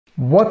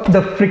What's the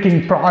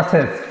freaking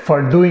process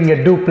for doing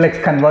a duplex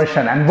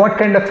conversion and what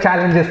kind of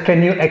challenges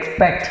can you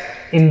expect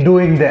in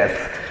doing this?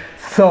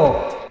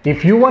 So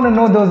if you want to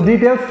know those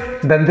details,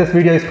 then this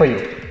video is for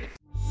you.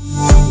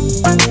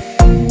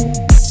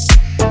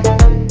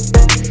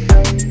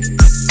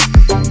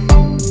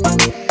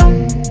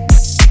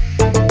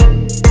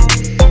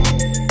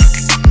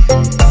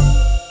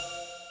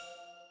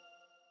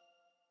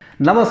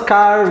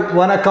 Namaskar,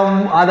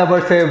 Vanakkam,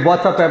 Adabarse,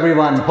 what's up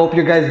everyone? Hope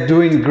you guys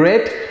doing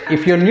great.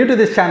 If you're new to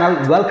this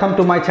channel, welcome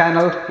to my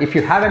channel. If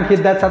you haven't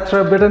hit that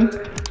subscribe button,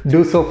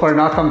 do so for an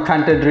awesome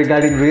content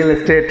regarding real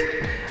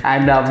estate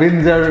and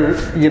Windsor,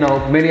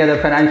 many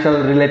other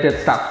financial related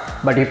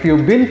stuff. But if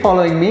you've been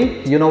following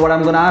me, you know what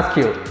I'm gonna ask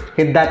you.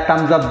 Hit that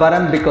thumbs up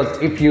button,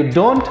 because if you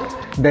don't,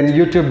 then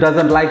YouTube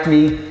doesn't like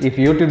me. If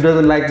YouTube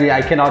doesn't like me,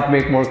 I cannot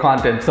make more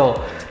content.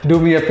 So do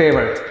me a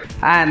favor.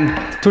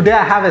 And today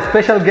I have a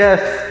special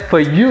guest for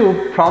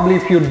you. Probably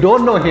if you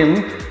don't know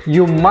him,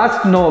 you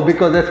must know,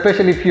 because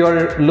especially if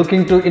you're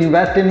looking to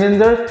invest in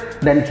Windsor,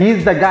 then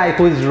he's the guy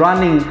who is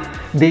running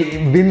the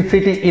Win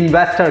City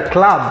Investor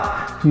Club,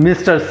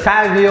 Mr.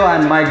 Savio,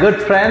 and my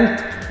good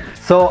friend.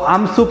 So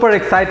I'm super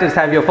excited,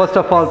 Savio. First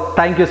of all,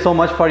 thank you so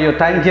much for your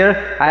time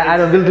here. I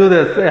will do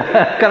this.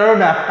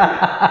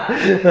 Corona.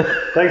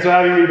 Thanks for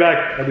having me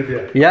back,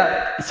 Aditya.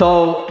 Yeah.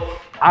 So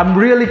I'm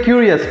really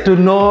curious to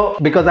know,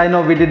 because I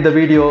know we did the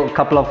video a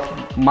couple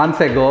of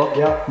months ago,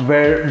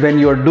 when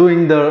you're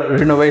doing the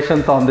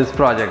renovations on this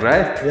project,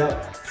 right?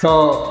 Yeah.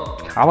 So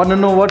I want to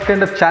know what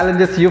kind of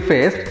challenges you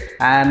faced,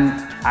 and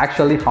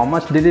actually how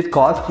much did it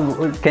cost?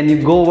 Can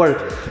you go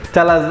over,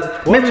 tell us?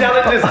 What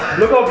challenges?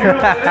 Look how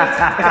beautiful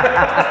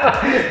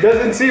it is.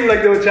 Doesn't seem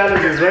like there were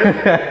challenges,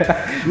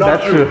 right?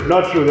 Not true.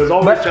 Not true. There's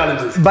always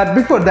challenges. But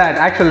before that,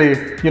 actually,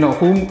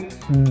 whom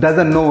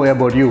doesn't know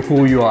about you,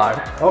 who you are?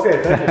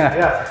 Okay, thank you.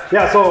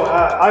 Yeah. So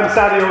I'm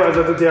Savio, as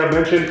Aditya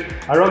mentioned.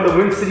 I run the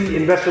Win City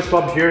Investors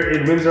Club here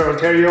in Windsor,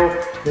 Ontario.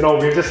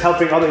 We're just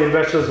helping other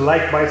investors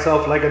like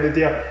myself, like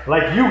Aditya,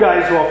 like you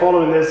guys who are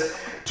following this,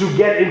 to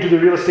get into the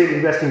real estate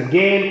investing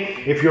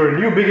game. If you're a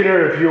new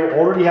beginner, if you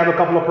already have a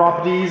couple of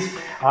properties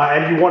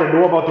and you want to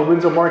know about the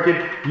Windsor market,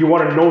 you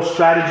want to know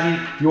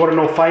strategy, you want to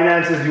know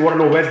finances, you want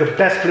to know where's the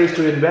best place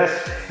to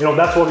invest,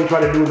 that's what we try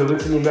to do in the Win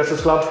City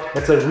Investors Club.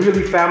 It's a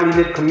really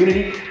family-knit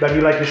community that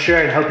we like to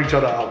share and help each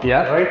other out.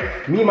 Yeah.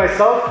 Right? Me,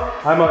 myself,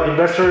 I'm an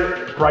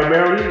investor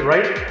primarily,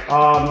 right?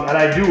 And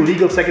I do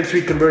legal second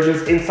suite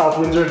conversions in South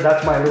Windsor.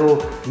 That's my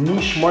little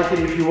niche market,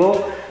 if you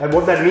will. And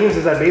what that means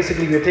is that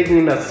basically we're taking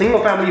in a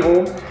single family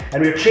home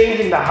and we're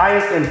changing the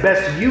highest and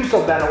best use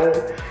of that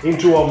home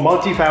into a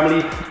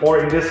multi-family, or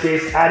in this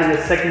case, adding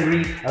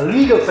a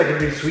legal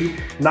secondary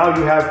suite. Now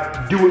you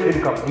have dual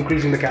income,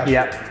 increasing the cash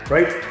flow,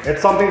 right?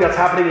 It's something that's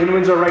happening in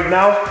Windsor right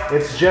now.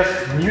 It's just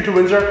new to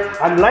Windsor.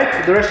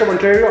 Unlike the rest of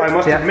Ontario, I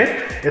must admit,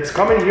 it's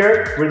coming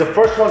here. We're the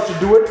first ones to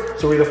do it.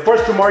 So we're the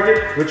first to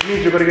market, which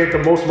means you're going to get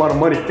the most amount of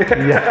money.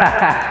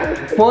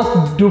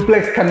 First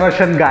duplex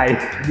conversion guy.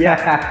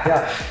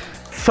 Yeah.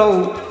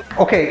 So,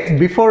 okay,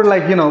 before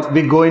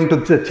we go into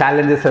the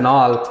challenges and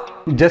all,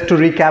 just to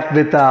recap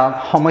with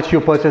how much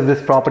you purchased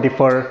this property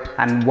for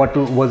and what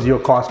was your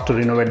cost to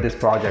renovate this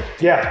project?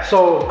 Yeah,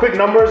 so quick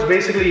numbers.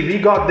 Basically, we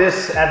got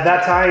this at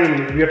that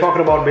time. We are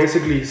talking about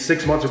basically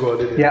 6 months ago.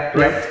 Yeah,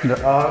 right.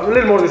 A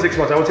little more than 6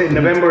 months. I would say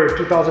November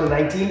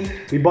 2019.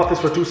 We bought this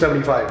for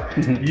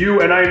 $275.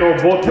 You and I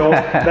both know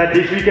that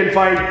if we can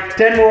find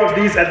 10 more of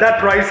these at that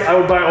price, I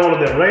would buy all of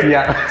them, right?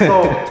 Yeah.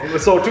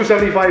 So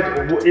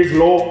 $275 is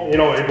low.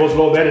 It was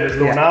low then. It is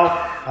low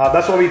now.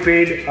 That's what we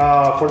paid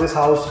for this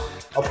house.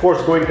 Of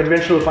course, going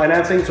conventional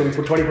financing, so we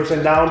put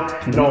 20% down.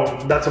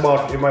 That's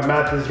about, if my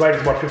math is right,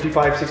 it's about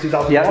 $55,000,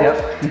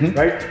 $60,000,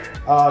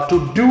 right?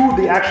 To do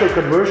the actual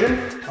conversion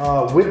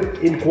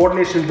in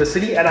coordination with the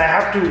city, and I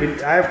have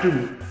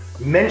to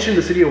mention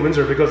the city of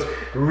Windsor, because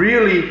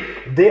really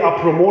they are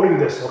promoting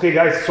this. Okay,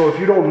 guys. So if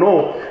you don't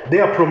know, they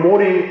are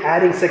promoting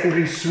adding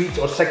secondary suites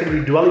or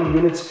secondary dwelling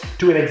units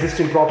to an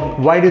existing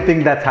property. Why do you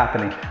think that's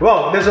happening?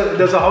 Well, there's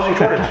a housing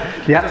shortage.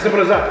 It's as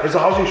simple as that. It's a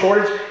housing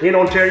shortage in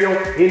Ontario,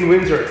 in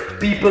Windsor.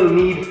 People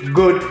need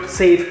good,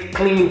 safe,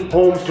 clean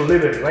homes to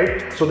live in,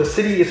 right? So the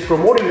city is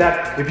promoting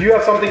that. If you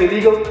have something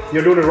illegal,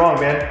 you're doing it wrong,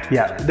 man.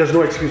 Yeah. There's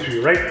no excuse for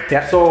you, right?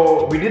 Yeah.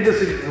 So we did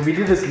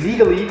this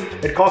legally.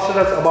 It costed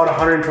us about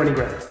 120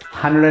 grand.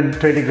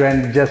 120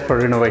 grand just for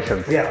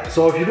renovations. Yeah.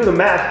 So if you do the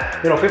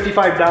math,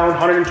 55 down,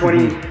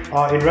 120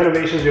 in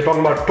renovations, you're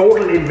talking about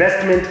total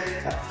investment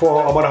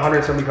for about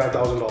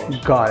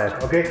 $175,000. Got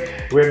it.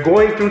 Okay. We're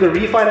going through the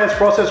refinance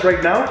process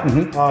right now,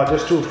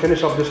 just to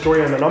finish up the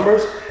story on the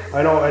numbers.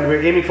 I know, and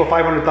we're aiming for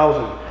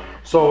 $500,000.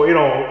 So, you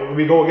know,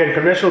 we go again,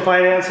 conventional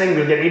financing,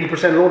 we'll get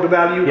 80% loan to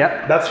value.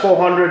 Yep. That's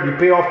 400. We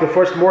pay off the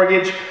first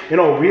mortgage. You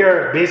know, we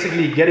are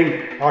basically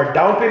getting our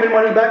down payment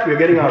money back. We're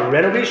getting our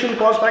renovation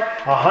cost back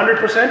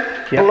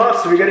 100%. Yep.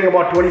 Plus, we're getting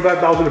about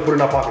 25,000 to put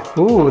in our pocket.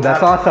 Ooh,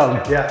 that's awesome.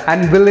 Yeah.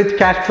 And will it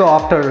cash flow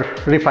after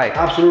refi?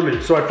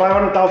 Absolutely. So at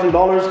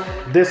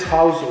 $500,000, this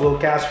house will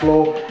cash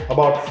flow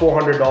about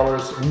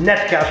 $400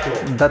 net cash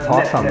flow. That's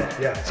awesome. Net,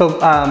 yeah. So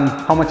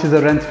how much is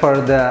the rent for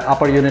the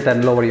upper unit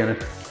and lower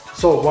unit?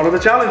 So one of the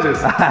challenges.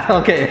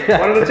 Okay.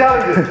 One of the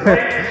challenges,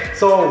 right?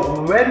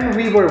 So when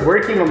we were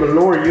working on the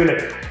lower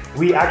unit,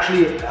 we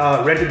actually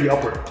rented the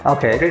upper.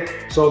 Okay.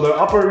 So the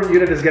upper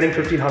unit is getting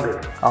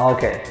 $1,500.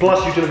 Okay.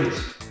 Plus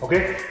utilities.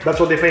 Okay, that's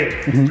what they pay.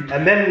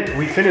 And then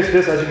we finished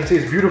this. As you can see,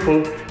 it's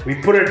beautiful. We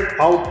put it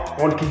out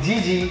on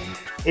Kijiji.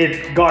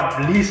 It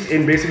got leased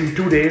in basically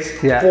 2 days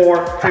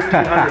for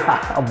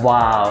 $1,500.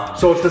 Wow.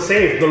 So it's the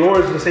same. The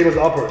lower is the same as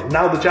the upper.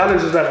 Now the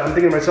challenge is that I'm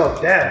thinking to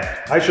myself, damn,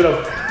 I should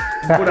have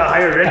put a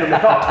higher rent on the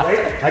top,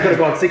 right? I could have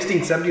gone 1,600,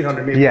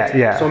 1,700 maybe.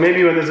 Yeah. So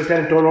maybe when there's a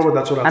tenant turnover,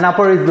 that's what I'm. And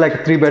upper is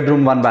like 3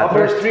 bedroom, 1 bath.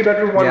 Upper is 3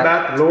 bedroom, 1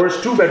 bath. Lower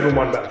is 2 bedroom,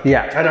 1 bath.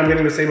 Yeah. And I'm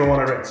getting the same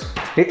amount of rents.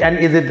 And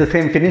is it the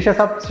same finish as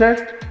upstairs?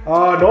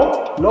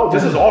 No.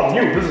 This is all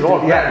new. This is all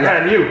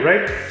brand new,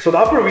 right? So the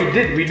upper we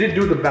did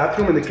do the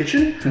bathroom and the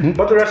kitchen,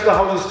 but the rest of the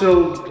house is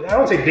still, I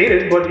don't say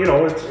dated, but you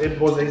know, it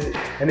was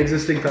an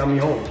existing family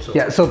home. So.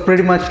 Yeah. So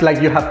pretty much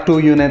like you have 2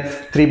 units,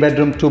 3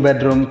 bedroom, 2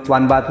 bedroom,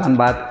 1 bath, 1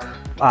 bath.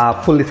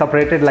 Fully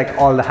separated, like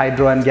all the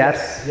hydro and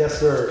gas. Yes,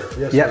 sir.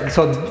 Yes, yeah. Sir.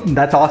 So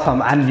that's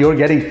awesome, and you're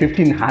getting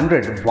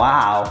 1,500.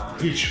 Wow.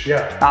 Each.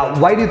 Yeah.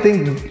 Why do you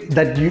think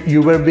that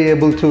you will be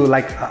able to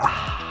like?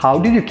 How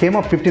did you came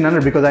up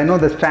 1,500? Because I know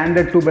the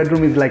standard 2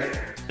 bedroom is like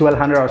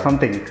 1,200 or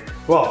something.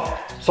 Well,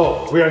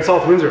 so we are in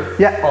South Windsor.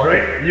 Yeah.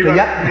 Right. You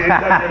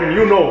I mean,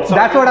 you know.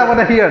 That's what I want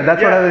to hear. That's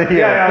what I want to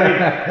hear.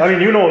 Yeah. I mean,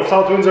 you know,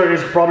 South Windsor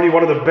is probably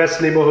one of the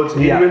best neighborhoods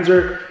in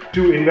Windsor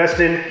to invest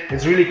in.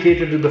 It's really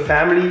catered to the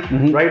family,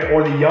 right?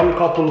 Or the young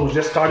couple who's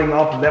just starting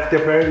up, left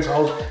their parents'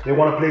 house, they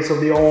want a place of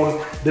their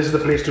own. This is the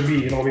place to be.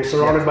 You know, we're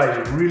surrounded by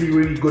really,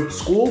 really good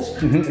schools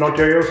in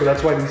Ontario, so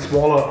that's why these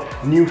smaller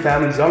new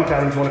families, young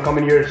families want to come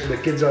in here so the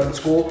kids are in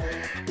school.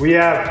 We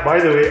have, by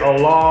the way, a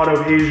lot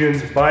of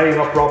Asians buying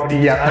up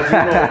properties,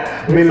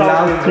 as you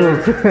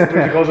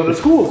know, because of the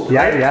schools.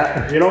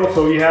 Right? You know,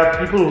 so we have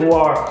people who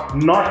are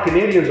not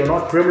Canadians or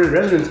not permanent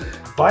residents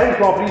buying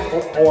properties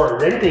or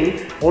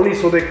renting only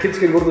so their kids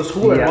can go to the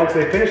school, and once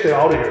they finish, they're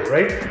out of here,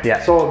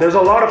 right? So there's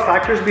a lot of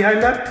factors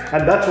behind that,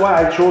 and that's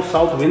why I chose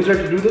South Windsor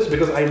to do this,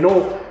 because I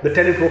know the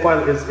tenant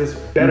profile is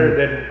better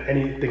than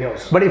anything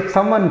else. But if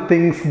someone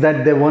thinks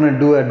that they want to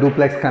do a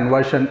duplex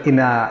conversion in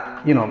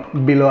a, you know,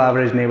 below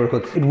average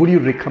neighborhoods, would you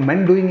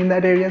recommend doing in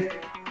that area?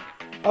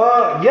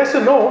 Yes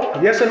and no.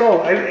 Yes and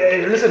no.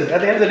 Listen,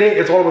 at the end of the day,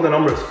 it's all about the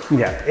numbers.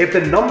 If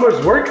the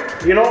numbers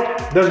work, you know,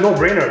 there's no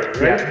brainer,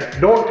 right?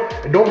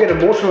 Don't get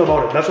emotional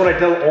about it. That's what I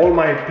tell all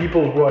my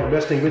people who are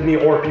investing with me,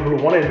 or people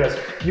who want to invest.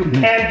 You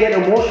can't get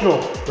emotional,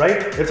 right?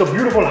 It's a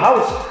beautiful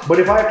house, but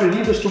if I have to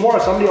leave this tomorrow,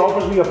 somebody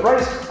offers me a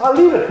price, I'll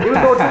leave it. Even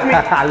though it took me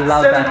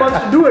 7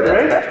 months to do it,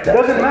 right? It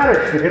doesn't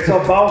matter. It's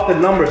about the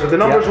numbers. If the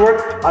numbers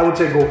work, I would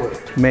say go for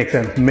it. Makes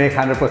sense. Make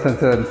 100%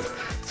 sense.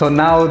 So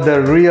now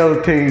the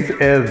real things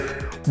is,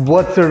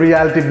 what's the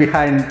reality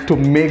behind to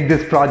make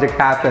this project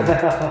happen?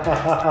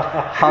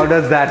 How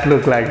does that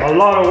look like? A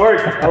lot of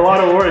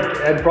work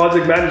and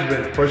project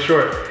management for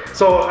sure.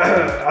 So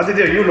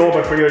Aditya, you know,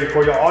 but for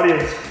your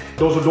audience,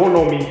 those who don't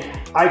know me,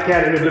 I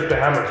can't even lift a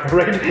hammer,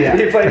 right?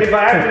 If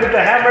I have to lift a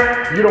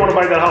hammer, you don't want to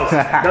buy that house.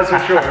 That's for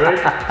sure,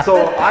 right?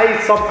 So I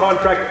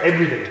subcontract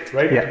everything,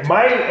 right?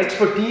 My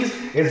expertise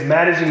is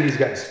managing these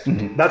guys.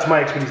 That's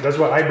my expertise. That's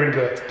why I bring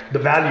the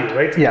value,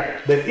 right?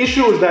 The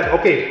issue is that,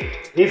 okay,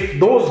 if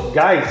those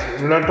guys,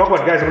 when I talk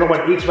about guys, I'm talking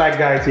about HVAC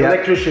guys,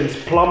 electricians,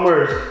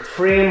 plumbers,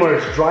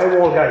 framers,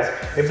 drywall guys,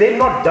 if they've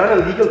not done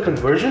a legal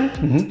conversion,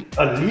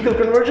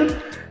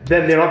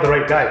 then they're not the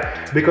right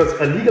guy. Because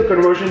a legal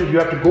conversion, you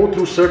have to go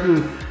through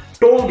certain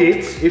toll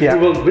gates, if you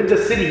will, with the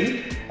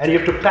city, and you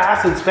have to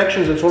pass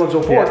inspections and so on and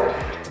so forth.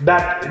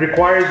 That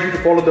requires you to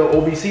follow the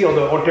OBC, or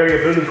the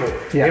Ontario Building Code.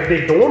 If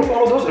they don't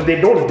follow those, if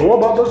they don't know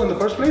about those in the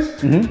first place,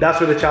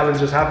 that's where the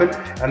challenges happen,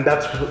 and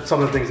that's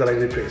some of the things that I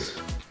did face.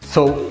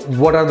 So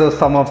what are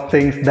some of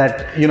things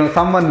that, you know,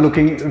 someone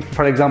looking,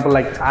 for example,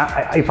 like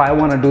if I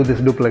want to do this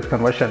duplex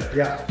conversion,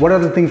 what are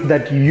the things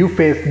that you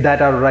face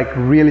that are like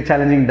really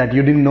challenging, that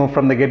you didn't know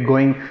from the get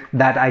going,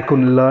 that I could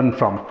learn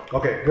from?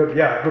 Okay, good.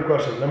 Yeah, good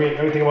question. Let me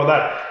think about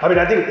that. I mean,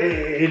 I think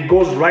it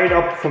goes right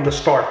up from the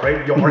start,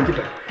 right? Your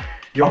architect.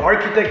 Your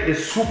architect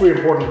is super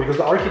important, because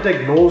the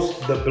architect knows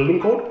the building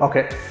code.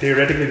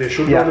 Theoretically, they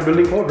should know the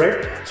building code,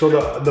 right? So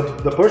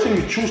the person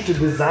you choose to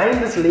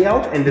design this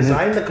layout and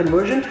design the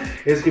conversion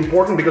is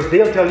important, because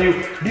they'll tell you,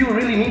 do you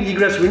really need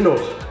egress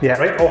windows,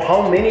 right? Or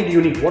how many do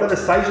you need? What are the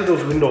size of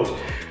those windows?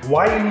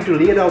 why you need to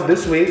lay it out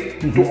this way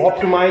to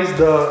optimize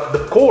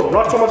the code,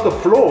 not so much the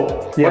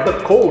flow, but the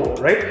code,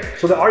 right?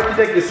 So the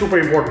architect is super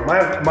important.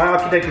 My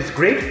architect is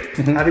great.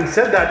 Having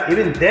said that,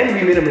 even then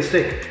we made a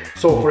mistake.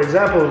 So for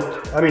example,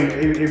 I mean,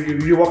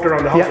 if you walked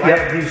around the house, I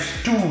have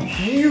these two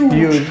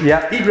huge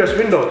egress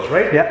windows,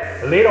 right?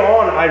 Later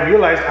on, I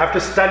realized after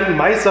studying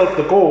myself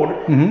the code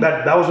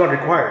that was not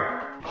required.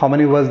 How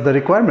many was the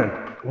requirement?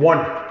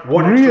 One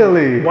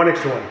really? One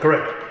extra one,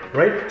 correct.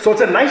 Right, so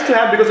it's a nice to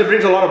have because it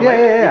brings a lot of light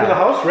into the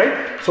house,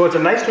 right? So it's a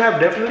nice to have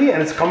definitely, and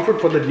it's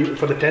comfort for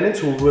the tenants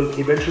who will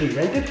eventually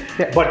rent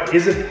it. But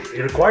is it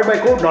required by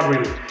code? Not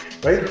really,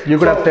 right? You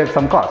could have saved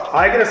some cost.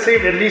 I could have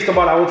saved at least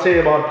about, I would say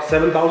about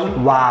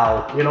 7,000.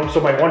 Wow. You know,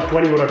 so my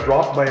 120 would have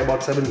dropped by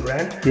about 7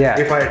 grand.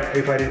 If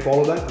I didn't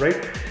follow that, right?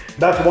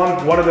 That's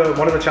one of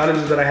the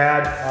challenges that I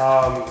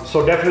had.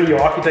 So definitely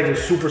your architect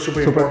is super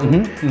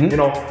important. You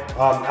know,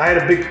 I had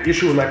a big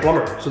issue with my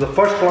plumber. So the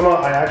first plumber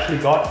I actually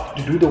got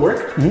to do the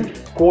work,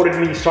 quoted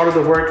me, started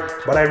the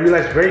work, but I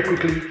realized very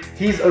quickly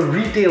he's a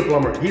retail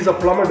plumber. He's a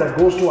plumber that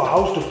goes to a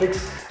house to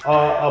fix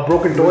a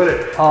broken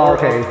toilet or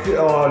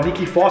a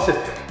leaky faucet.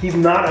 He's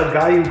not a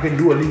guy who can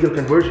do a legal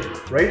conversion,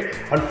 right?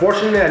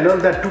 Unfortunately, I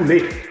learned that too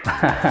late.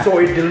 So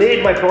it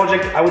delayed my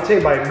project, I would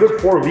say by a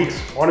good 4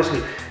 weeks, honestly,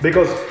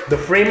 because the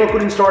framer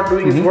couldn't start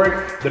doing his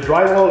work. The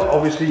drywall,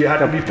 obviously, had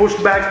to be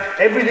pushed back.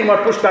 Everything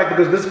got pushed back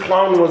because this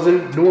clown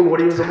wasn't doing what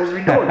he was supposed to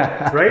be doing,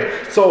 right?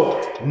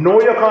 So know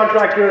your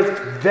contractors,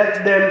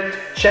 vet them,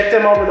 check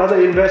them out with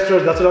other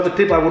investors. That's another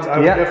tip I would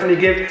definitely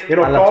give. You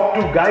know, talk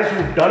to guys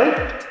who've done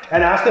it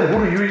and ask them,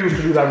 who do you use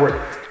to do that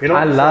work? You know?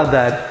 I love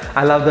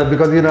that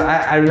because, you know,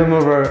 I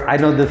remember, I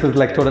know this is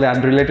like totally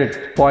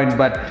unrelated point,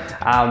 but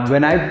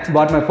when I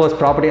bought my first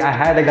property, I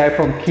had a guy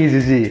from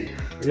Kijiji.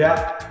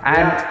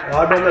 And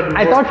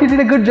I thought he did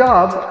a good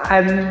job,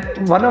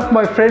 and one of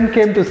my friends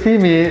came to see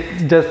me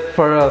just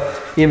for a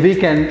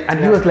weekend, and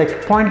he was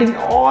like pointing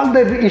all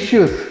the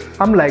issues.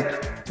 I'm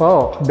like,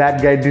 oh,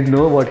 that guy didn't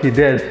know what he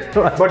did.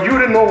 But you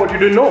didn't know what you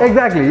didn't know.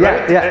 Exactly,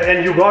 right?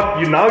 And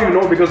now you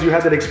know because you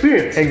had that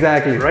experience.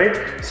 Exactly.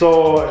 Right?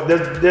 So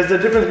there's the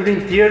difference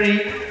between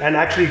theory and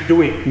actually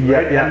doing,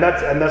 right? And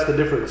that's the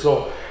difference.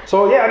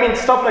 So yeah, I mean,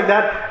 stuff like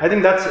that, I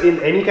think that's in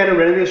any kind of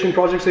renovation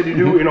projects that you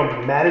do, you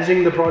know,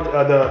 managing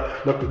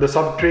the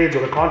sub-trades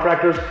or the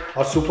contractors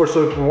are super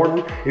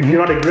important. If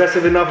you're not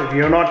aggressive enough, if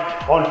you're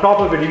not on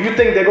top of it, if you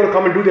think they're going to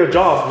come and do their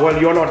job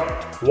while you're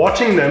not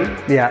watching them,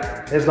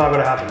 it's not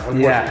going to happen,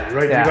 unfortunately,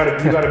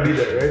 right? You gotta be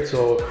there, right?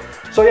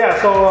 So you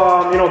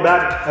know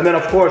that, and then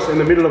of course in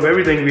the middle of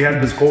everything we had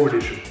this COVID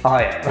issue.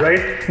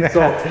 Right?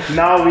 So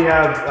now we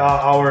have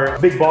our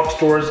big box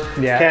stores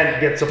can't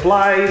get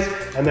supplies,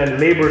 and then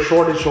labor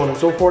shortage, so on and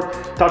so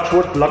forth. Touch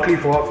wood, luckily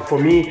for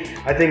me,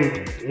 I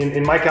think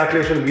in my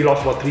calculation we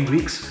lost about 3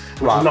 weeks,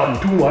 which is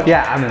not too much.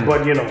 I mean,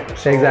 but you know,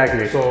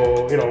 exactly.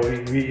 So you know,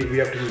 we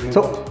have to just move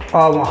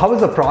on. How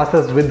is the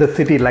process with the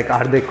city? Like,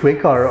 are they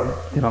quick, or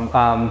you know,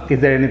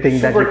 is there anything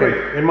that you can? Super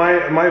quick. In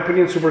my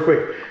opinion, super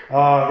quick.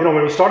 You know,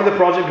 when we started the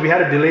project, we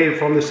had a delay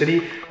from the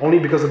city only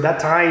because at that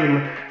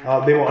time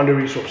they were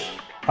under-resourced.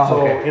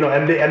 You know,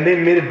 and they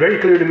made it very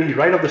clear to me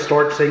right off the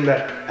start, saying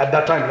that at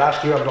that time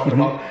last year I'm talking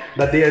about,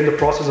 that they are in the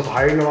process of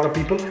hiring a lot of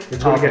people.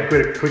 It's going to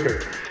get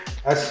quicker.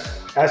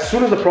 As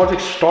soon as the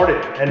project started,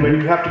 and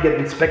when you have to get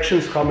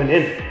inspections coming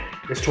in,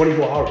 it's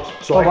 24 hours.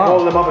 So I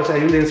call them up and say, I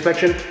need the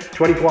inspection,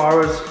 24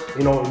 hours,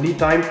 you know, lead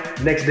time.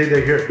 Next day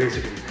they're here,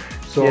 basically.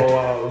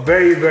 So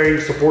very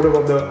supportive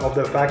of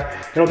the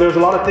fact. You know, there's a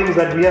lot of things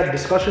that we had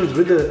discussions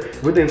with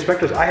the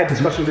inspectors. I had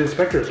discussions with the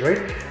inspectors, right?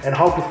 And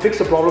how to fix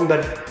a problem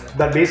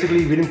that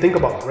basically we didn't think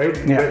about, right?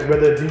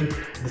 Whether it be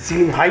the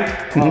ceiling height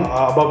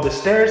above the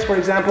stairs, for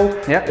example,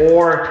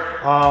 or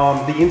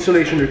the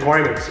insulation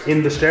requirements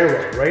in the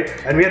stairwell, right?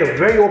 And we had a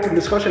very open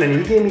discussion, and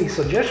he gave me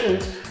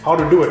suggestions how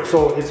to do it.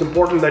 So it's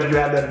important that you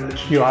have that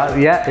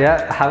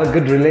relationship. Have a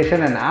good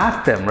relation and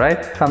ask them, right?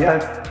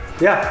 Sometimes.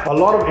 A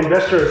lot of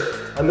investors.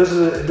 And this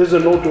is a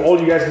note to all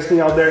you guys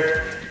listening out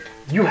there.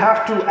 You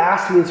have to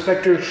ask the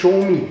inspector,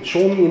 show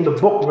me in the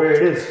book where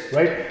it is,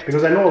 right?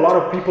 Because I know a lot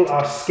of people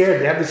are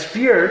scared. They have this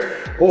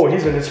fear, oh,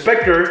 he's an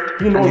inspector,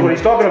 he knows what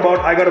he's talking about,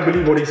 I gotta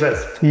believe what he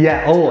says.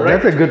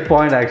 That's a good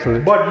point actually.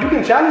 But you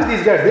can challenge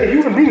these guys, they're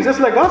human beings just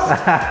like us,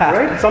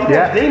 right?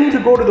 Sometimes they need to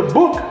go to the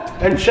book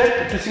and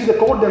check to see the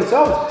code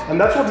themselves. And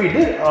that's what we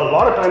did. A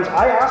lot of times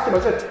I asked him,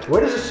 I said,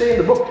 where does it say in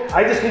the book?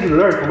 I just need to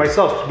learn for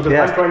myself because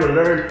I'm trying to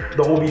learn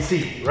the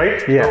OBC,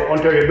 right? The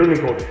Ontario Building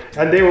Code.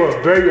 And they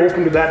were very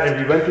open to that,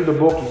 and we went through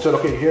the book and said,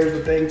 okay, here's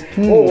the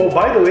thing. Oh,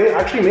 by the way,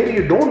 actually maybe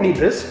you don't need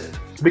this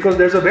because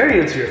there's a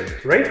variance here,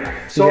 right?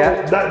 So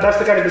that's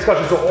the kind of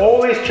discussion. So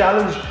always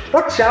challenge,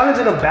 not challenge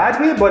in a bad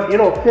way, but you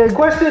know,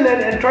 question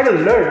and try to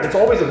learn. It's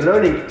always a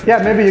learning.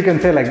 Maybe you can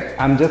say like,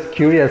 I'm just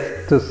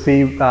curious to see,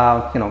 you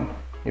know,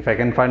 if I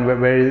can find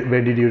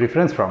where did you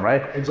reference from,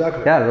 right?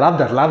 Exactly. Love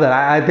that.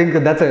 I think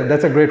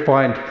that's a great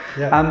point.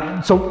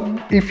 So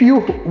if you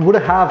would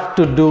have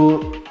to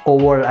do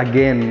over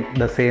again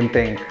the same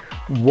thing,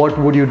 what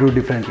would you do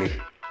differently?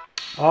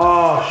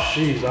 Oh,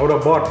 jeez, I would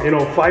have bought,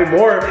 5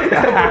 more for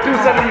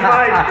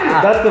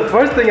 275. That's the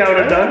first thing I would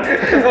have done.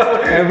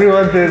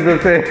 Everyone says the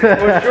same.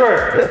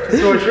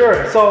 For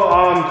sure. So,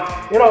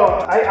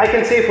 I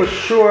can say for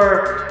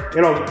sure,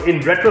 in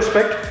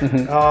retrospect,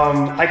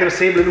 I could have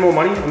saved a little more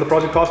money on the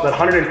project cost. That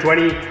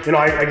 120,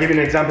 I give you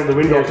an example of the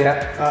windows.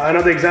 Yeah.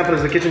 Another example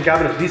is the kitchen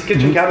cabinets. These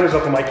kitchen cabinets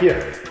are from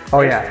IKEA.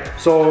 Oh yeah.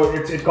 So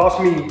it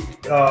cost me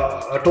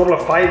a total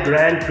of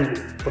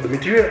 $5,000 for the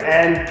material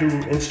and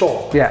to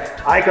install. Yeah.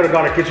 I could have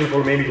got a kitchen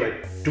for maybe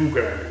like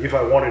 $2,000 if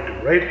I wanted to,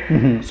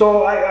 right?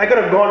 So I could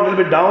have gone a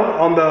little bit down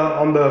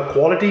on the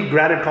quality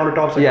granite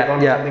countertops and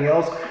gone something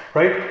else,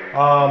 right?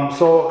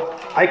 So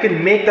I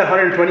can make that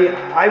 120.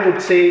 I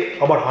would say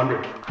about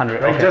 100.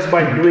 Right? Okay. Just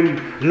by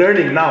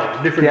learning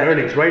now, different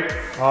learnings, right?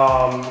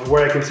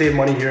 Where I can save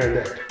money here and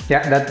there.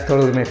 Yeah, that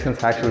totally makes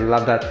sense. I actually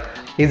love that.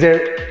 Is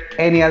there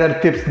any other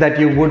tips that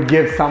you would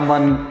give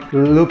someone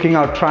looking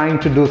out, trying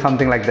to do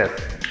something like this?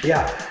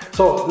 Yeah.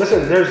 So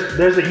listen,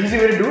 there's an easy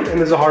way to do it and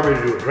there's a hard way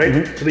to do it,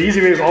 right? So the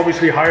easy way is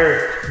obviously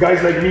hire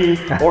guys like me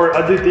or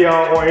Aditya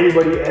or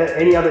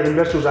any other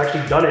investor who's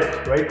actually done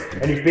it, right?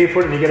 And you pay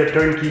for it and you get a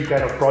turnkey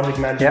kind of project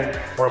management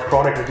or a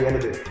product at the end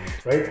of the day,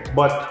 right?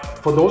 But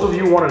for those of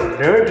you who want to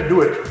learn to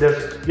do it,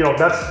 there's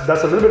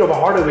that's a little bit of a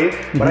harder way,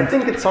 but I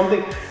think it's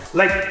something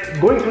like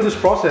going through this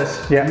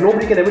process.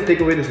 Nobody can ever take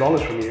away this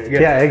knowledge from you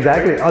again. Yeah,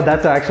 exactly. Right? Oh,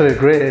 that's actually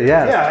great.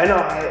 Yeah, I know.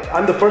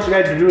 I'm the first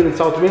guy to do it in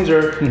South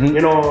Windsor.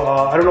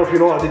 I don't know if you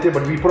know Aditya,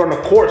 but we put on a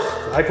course.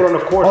 I put on a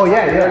course.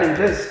 Learning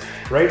this,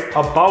 right,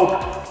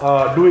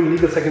 about doing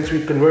legal second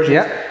suite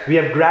conversions. We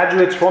have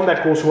graduates from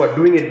that course who are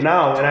doing it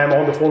now, and I'm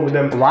on the phone with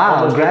them.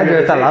 Wow,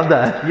 graduates! I love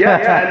that.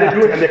 And they're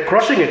doing, and they're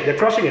crushing it. They're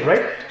crushing it,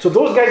 right? So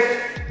those guys,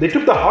 they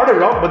took the harder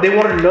route, but they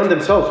wanted to learn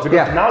themselves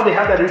because now they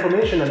have that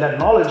information and that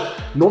knowledge.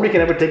 Nobody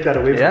can ever take that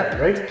away from them,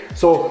 right?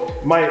 So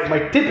my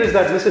tip is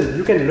that, listen,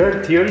 you can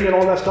learn theory and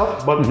all that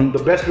stuff, but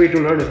the best way to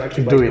learn is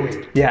actually by doing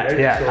it.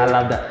 So, I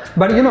love that.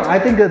 But I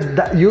think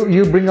that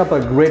you bring up a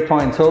great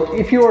point. So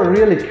if you are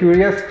really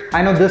curious,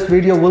 I know this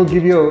video will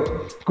give you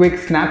a quick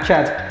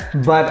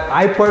Snapchat, but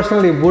I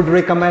personally would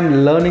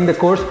recommend learning the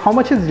course. How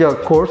much is your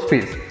course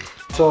fees?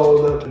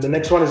 So the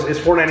next one is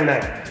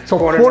 $499. So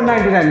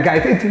 $499,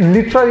 guys. It's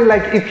literally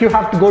like if you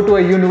have to go to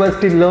a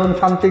university, learn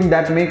something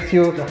that makes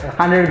you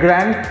 100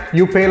 grand,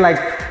 you pay like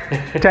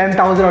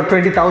 10,000 or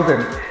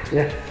 20,000.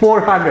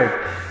 400.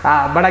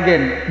 But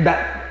again,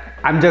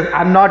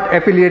 I'm not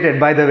affiliated,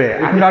 by the way.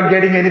 I'm not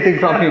getting anything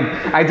from him.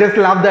 I just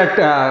love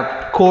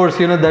that course.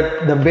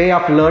 That the way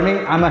of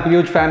learning. I'm a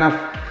huge fan of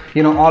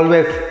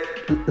always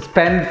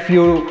spend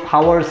few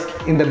hours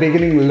in the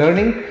beginning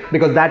learning,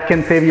 because that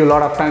can save you a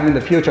lot of time in the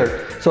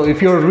future. So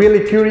if you're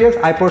really curious,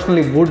 I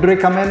personally would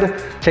recommend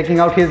checking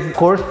out his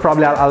course.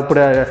 Probably I'll put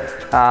a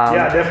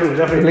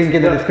definitely link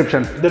in the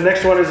description. The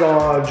next one is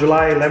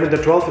July 11th to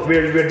 12th.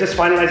 We're just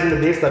finalizing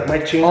the dates. That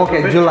might change.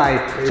 Okay,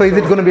 July. So is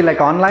it going to be like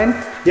online?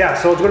 Yeah,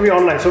 so it's going to be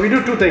online. So we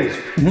do two things.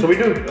 So we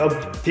do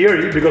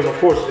theory, because of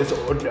course it's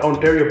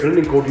Ontario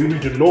Building Code. You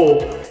need to know,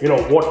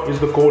 what is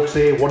the code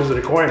say, what is the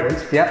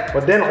requirements.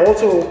 But then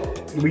also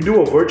we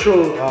do a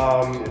virtual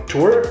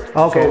tour.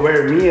 So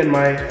where me and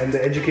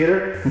the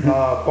educator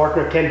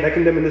partner Ken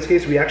Beckendem, in this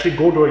case, we actually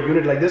go to a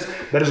unit like this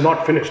that is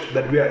not finished,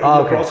 that we are in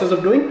the process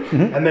of doing,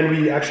 and then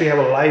we actually have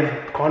a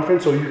live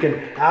conference, so you can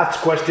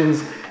ask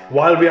questions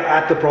while we are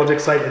at the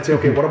project site and say,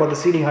 okay, what about the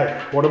ceiling height?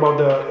 What about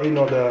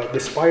the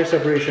spire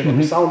separation,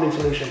 the sound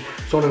insulation,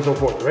 so on and so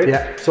forth,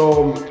 right?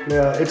 So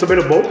it's a bit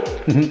of both.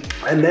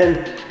 And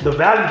then the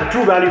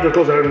true value of the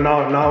course,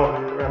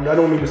 I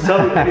don't mean to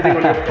sell anything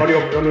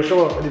on your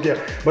show,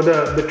 Aditya, but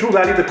the true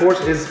value of the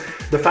course is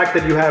the fact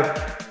that you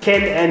have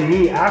Ken and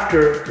me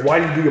after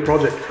while you do your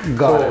project. You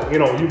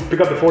pick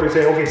up the phone and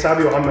say, okay,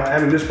 Savio, I'm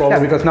having this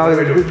problem. Yeah, because now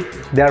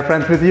they are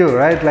friends with you,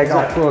 right? Like,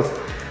 of course.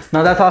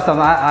 No, that's awesome.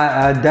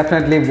 I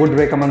definitely would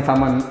recommend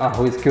someone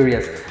who is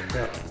curious.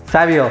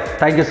 Savio,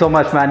 thank you so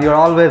much, man. You're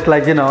always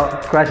like,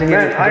 crashing it.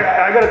 Man,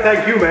 I gotta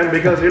thank you, man,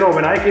 because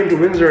when I came to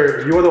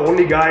Windsor, you were the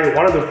only guy,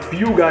 one of the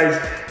few guys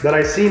that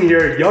I seen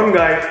here, young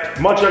guy,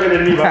 much younger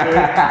than me, by the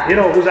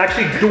way, who's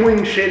actually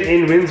doing shit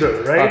in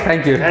Windsor, right? Oh,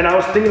 thank you. And I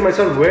was thinking to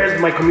myself,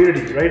 where's my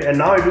community, right? And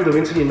now I do the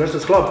Windsor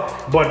Investors Club,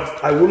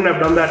 but I wouldn't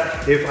have done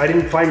that if I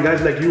didn't find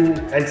guys like you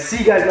and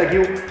see guys like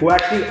you who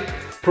actually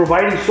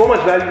providing so much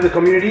value to the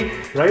community,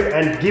 right?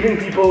 And giving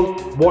people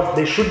what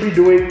they should be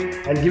doing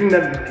and giving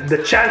them the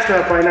chance to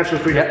have financial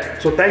freedom.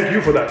 So thank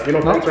you for that.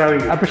 Thanks for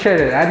having me. I appreciate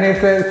it. And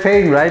it's a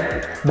saying, right?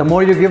 The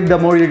more you give, the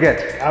more you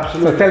get.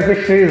 Absolutely. So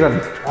selfish reason.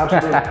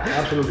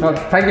 Absolutely.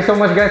 Thank you so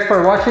much, guys,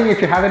 for watching.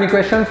 If you have any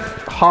questions,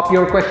 hop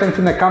your questions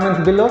in the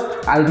comments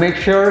below. I'll make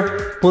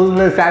sure pull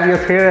the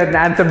Savio's hair and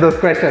answer those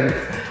questions.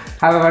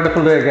 Have a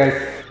wonderful day,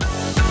 guys.